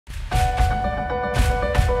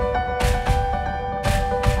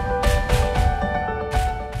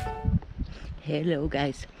Hello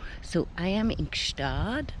guys, so I am in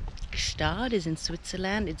Gstaad. Gstaad is in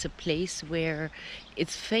Switzerland. It's a place where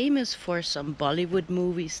it's famous for some Bollywood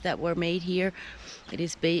movies that were made here. It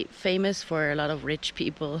is famous for a lot of rich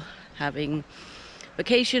people having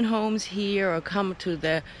vacation homes here or come to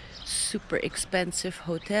the super expensive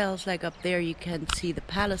hotels. Like up there you can see the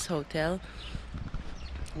Palace Hotel,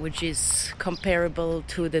 which is comparable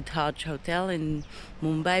to the Taj Hotel in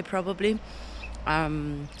Mumbai probably.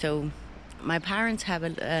 So my parents have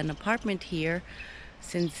an apartment here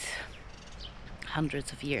since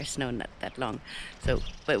hundreds of years. No, not that long. So,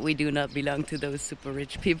 but we do not belong to those super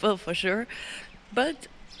rich people for sure. But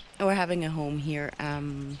we're having a home here,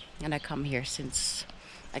 and I come here since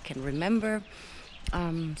I can remember.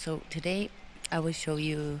 So today I will show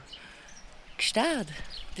you Gstaad,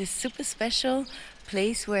 this super special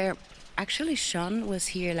place where actually Sean was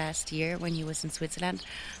here last year when he was in Switzerland,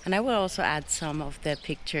 and I will also add some of the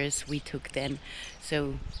pictures we took then.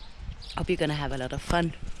 So hope you're gonna have a lot of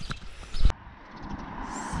fun.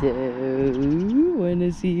 So,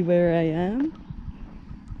 wanna see where I am?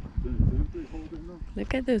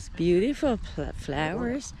 Look at those beautiful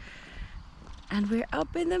flowers. And we're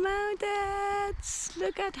up in the mountains.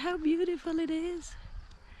 Look at how beautiful it is.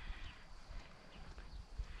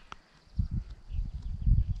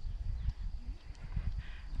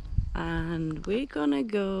 And we're gonna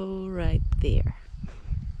go right there.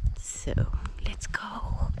 So let's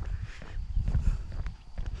go.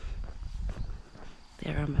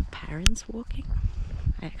 There are my parents walking.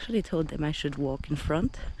 I actually told them I should walk in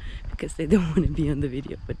front because they don't want to be on the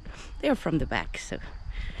video, but they're from the back, so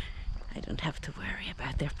I don't have to worry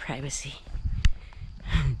about their privacy.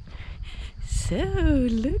 So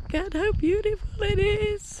look at how beautiful it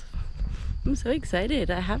is. I'm so excited.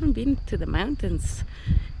 I haven't been to the mountains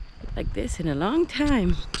like this in a long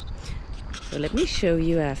time. So let me show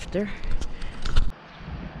you after.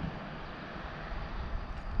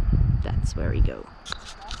 That's where we go.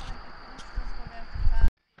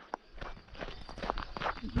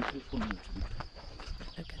 Look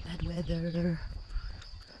at that weather.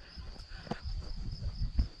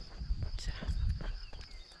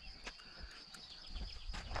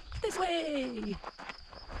 This way.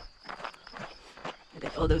 Look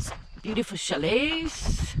at all those beautiful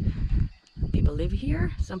chalets. People live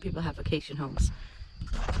here. Some people have vacation homes.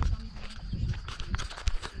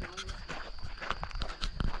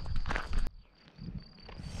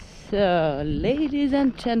 So, ladies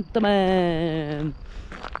and gentlemen,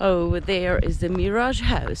 over there is the Mirage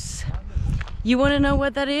House. You want to know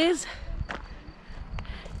what that is?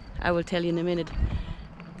 I will tell you in a minute.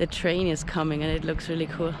 The train is coming and it looks really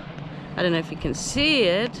cool. I don't know if you can see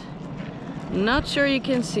it. Not sure you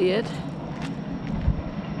can see it.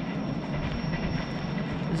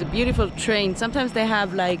 It's a beautiful train. Sometimes they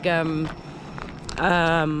have like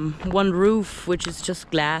one roof which is just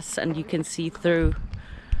glass and you can see through.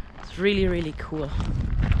 It's really, really cool.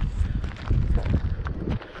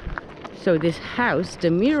 So this house, the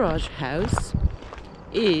Mirage House,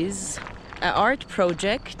 is an art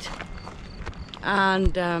project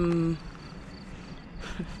and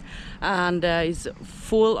is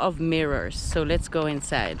full of mirrors. So let's go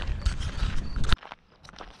inside.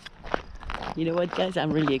 You know what, guys?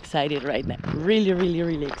 I'm really excited right now. Really, really,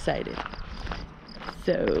 really excited.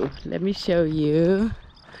 So let me show you.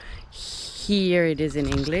 Here it is in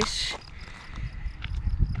English.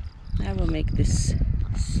 I will make this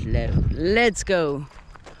slow. Let's go.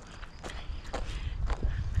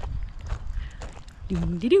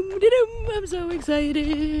 I'm so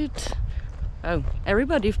excited. Oh,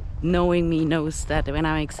 everybody knowing me knows that when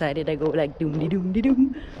I'm excited I go like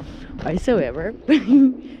doom-de-doom-de-doom. Whatsoever.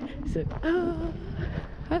 So,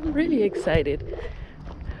 I'm really excited.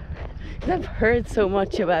 I've heard so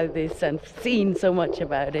much about this and seen so much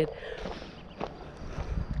about it.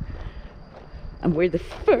 And we're the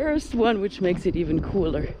first one, which makes it even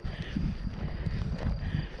cooler.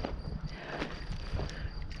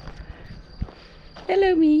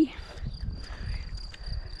 Hello, me.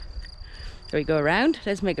 Shall we go around?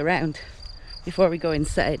 Let's make a round before we go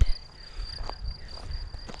inside.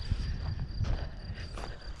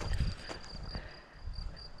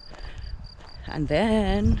 And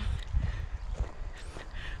then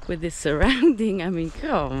with this surrounding, I mean,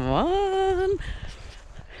 come on.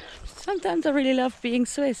 Sometimes I really love being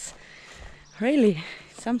Swiss. Really.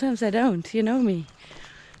 Sometimes I don't. You know me.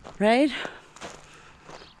 Right?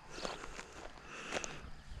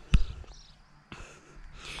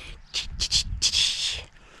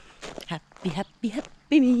 Happy, happy,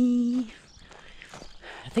 happy me.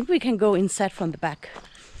 I think we can go inside from the back.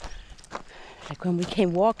 Like when we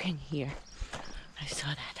came walking here. I saw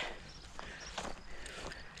that.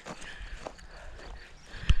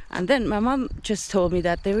 And then my mom just told me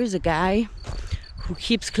that there is a guy who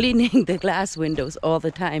keeps cleaning the glass windows all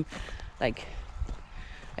the time, like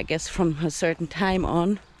I guess from a certain time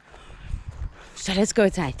on. So let's go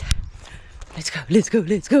inside. Let's go, let's go,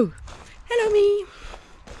 let's go. Hello, me.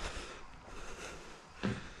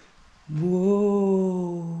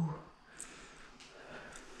 Whoa.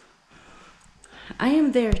 I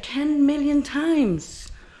am there 10 million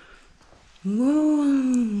times.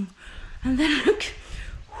 Whoa. And then look.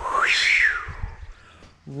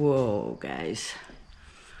 Whoa, guys.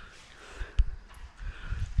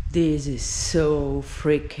 This is so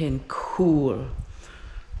freaking cool.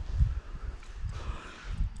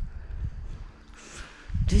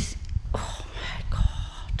 This, oh my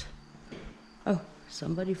God. Oh,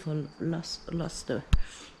 somebody lost a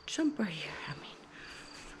jumper here. I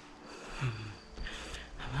mean,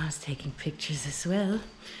 I was taking pictures as well.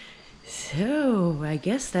 So I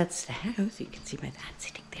guess that's the house. You can see my dad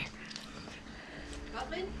sitting there.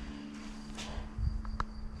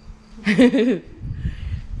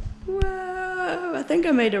 Whoa, I think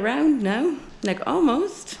I made a round now, like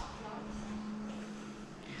almost.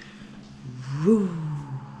 Woo.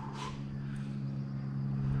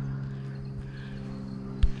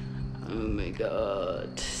 Oh my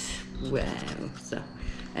God. Wow. So,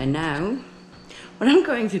 and now, what I'm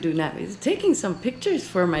going to do now is taking some pictures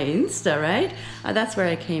for my Insta, right? That's where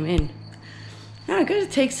I came in. Now I'm going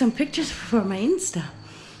to take some pictures for my Insta.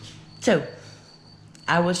 So,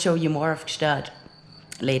 I will show you more of Gstaad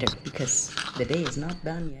later, because the day is not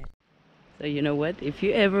done yet. So you know what? If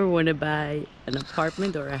you ever want to buy an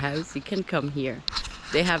apartment or a house, you can come here.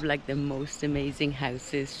 They have like the most amazing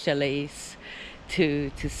houses, chalets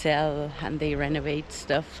to sell, and they renovate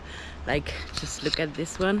stuff. Like, just look at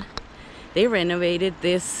this one. They renovated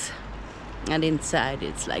this, and inside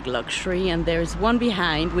it's like luxury. And there's one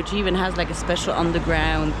behind which even has like a special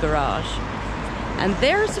underground garage. And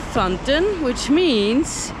there's a fountain, which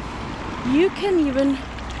means you can even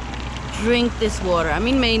drink this water. I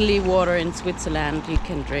mean, mainly water in Switzerland you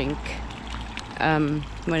can drink when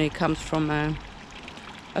it comes from a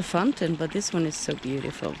fountain. But this one is so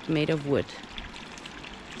beautiful, made of wood.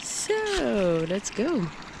 So let's go.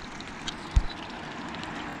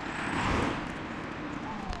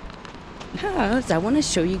 So I want to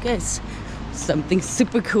show you guys something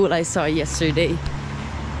super cool I saw yesterday.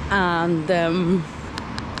 And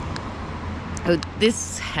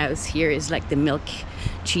this house here is like the milk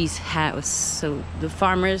cheese house. So the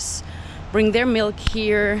farmers bring their milk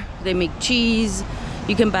here, they make cheese.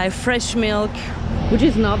 You can buy fresh milk, which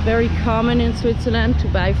is not very common in Switzerland to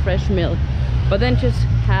buy fresh milk. But then just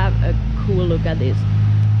have a cool look at this.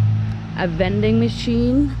 A vending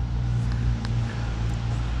machine.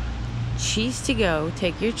 Cheese to go.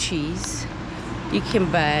 Take your cheese. You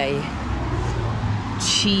can buy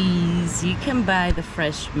cheese, you can buy the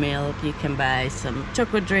fresh milk, you can buy some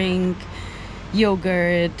chocolate drink,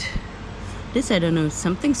 yogurt, this I don't know,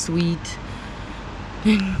 something sweet.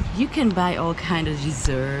 You can buy all kind of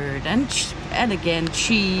dessert and again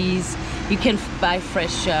cheese. You can buy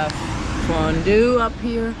fresh fondue up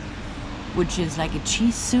here, which is like a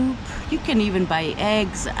cheese soup. You can even buy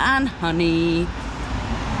eggs and honey.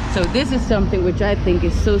 So this is something which I think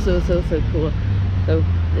is so cool. So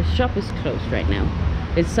the shop is closed right now.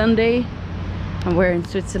 It's Sunday and we're in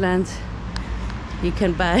Switzerland. You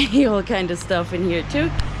can buy all kind of stuff in here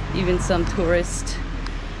too, even some tourist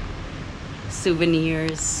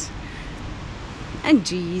souvenirs and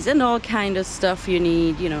cheese and all kind of stuff you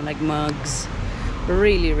need, you know, like mugs.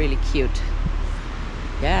 Really cute.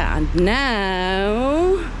 Yeah, and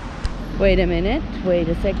now wait a minute, wait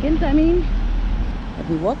a second. I mean, let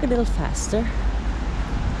me walk a little faster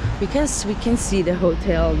because we can see the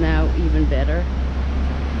hotel now even better.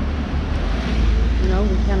 No,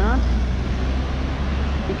 we cannot,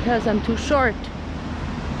 because I'm too short.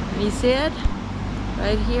 Can you see it?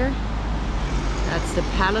 Right here? That's the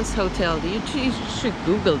Palace Hotel. You should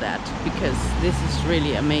Google that, because this is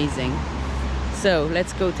really amazing. So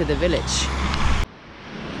let's go to the village.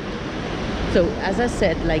 So as I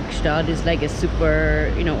said, like Gstaad is like a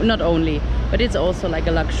super, you know, not only, but it's also like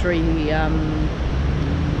a luxury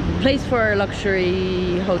place for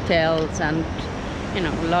luxury hotels and, you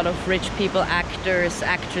know, a lot of rich people, actors,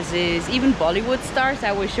 actresses, even Bollywood stars.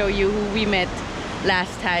 I will show you who we met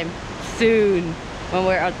last time soon. When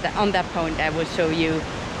we're on that point, I will show you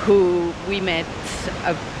who we met,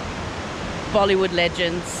 Bollywood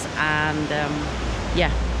legends, and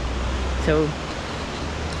yeah. So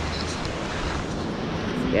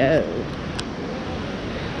let's go.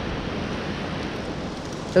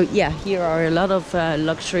 So yeah, here are a lot of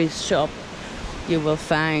luxury shops you will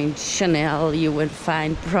find Chanel, you will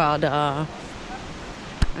find Prada.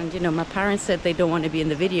 And you know, my parents said they don't want to be in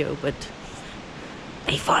the video, but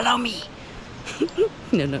they follow me.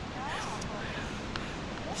 No.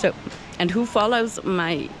 So, and who follows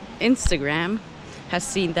my Instagram has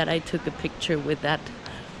seen that I took a picture with that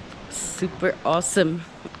super awesome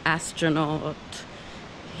astronaut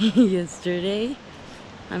yesterday.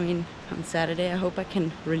 I mean, on Saturday. I hope I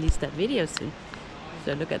can release that video soon.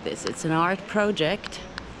 So look at this. It's an art project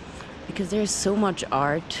because there's so much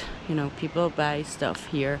art. You know, people buy stuff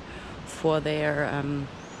here for their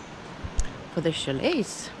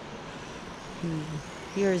chalets.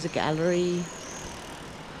 Here is a gallery.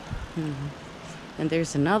 And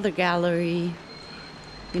there's another gallery.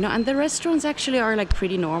 You know, and the restaurants actually are like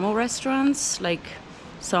pretty normal restaurants. Like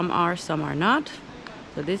some are not.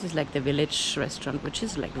 So this is like the village restaurant, which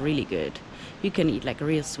is like really good. You can eat like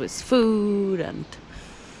real Swiss food and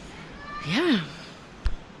yeah.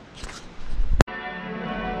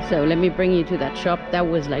 So let me bring you to that shop. That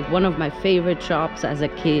was like one of my favorite shops as a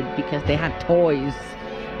kid because they had toys.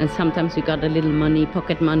 And sometimes we got a little money,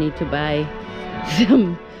 pocket money to buy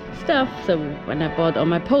some stuff. So when I bought all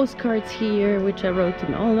my postcards here, which I wrote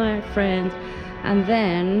to all my friends, and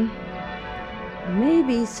then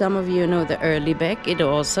maybe some of you know the Early Beck. It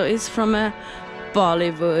also is from a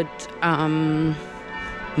Bollywood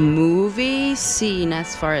movie scene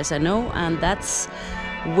as far as I know, and that's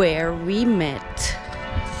where we met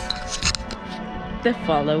the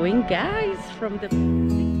following guys from the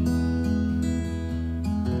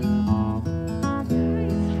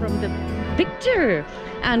picture.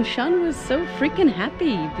 And Sean was so freaking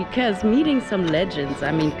happy because meeting some legends,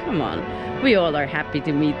 I mean, come on, we all are happy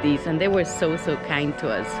to meet these, and they were so kind to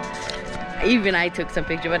us. Even I took some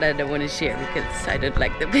picture, but I don't want to share because I don't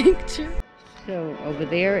like the picture. So over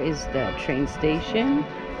there is the train station,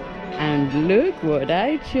 and look what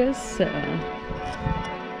I just saw.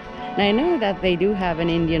 Now I know that they do have an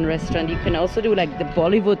Indian restaurant. You can also do like the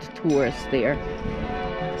Bollywood tours there.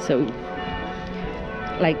 So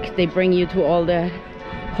like they bring you to all the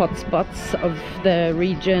hot spots of the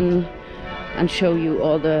region and show you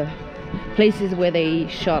all the places where they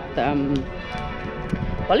shot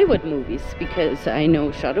Bollywood movies, because I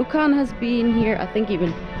know Shah Rukh Khan has been here. I think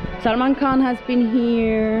even Salman Khan has been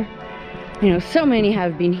here. You know, so many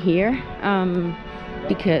have been here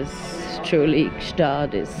because truly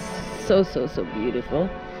Gstaad is so beautiful.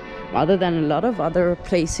 Other than a lot of other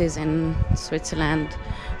places in Switzerland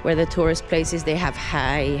where the tourist places, they have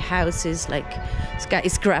high houses, like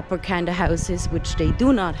skyscraper kind of houses, which they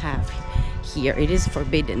do not have here. It is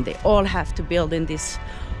forbidden. They all have to build in this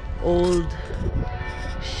old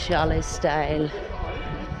chalet style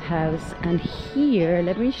house. And here,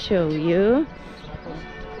 let me show you,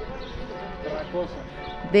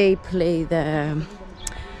 they play the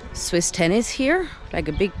Swiss tennis here, like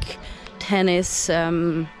a big tennis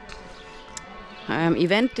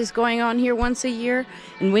event is going on here once a year.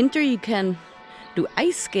 In winter you can do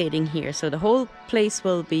ice skating here, so the whole place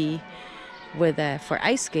will be with for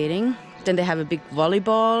ice skating. Then they have a big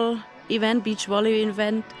volleyball event, beach volley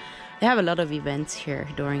event. They have a lot of events here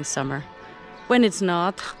during summer when it's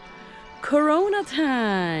not Corona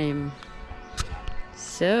time.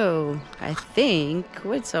 So I think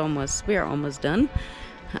we're almost done.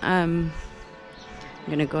 I'm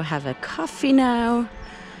gonna go have a coffee now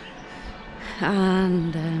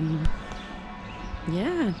and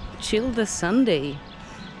yeah, chill the Sunday,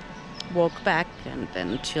 walk back and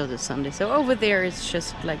then chill the Sunday. So over there it's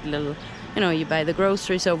just like little, you know, you buy the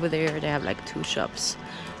groceries over there. They have like 2 shops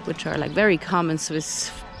which are like very common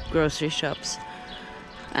Swiss grocery shops,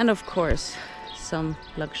 and of course some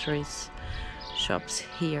luxuries shops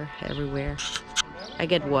here everywhere. I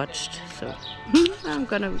get watched, so I'm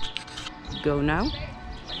gonna go now,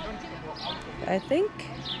 I think.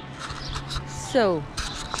 So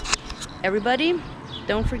everybody,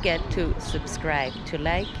 don't forget to subscribe, to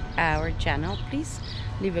like our channel. Please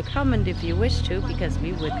leave a comment if you wish to, because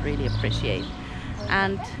we would really appreciate.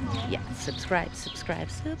 And yeah, subscribe.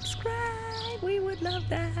 We would love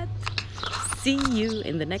that. See you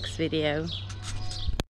in the next video.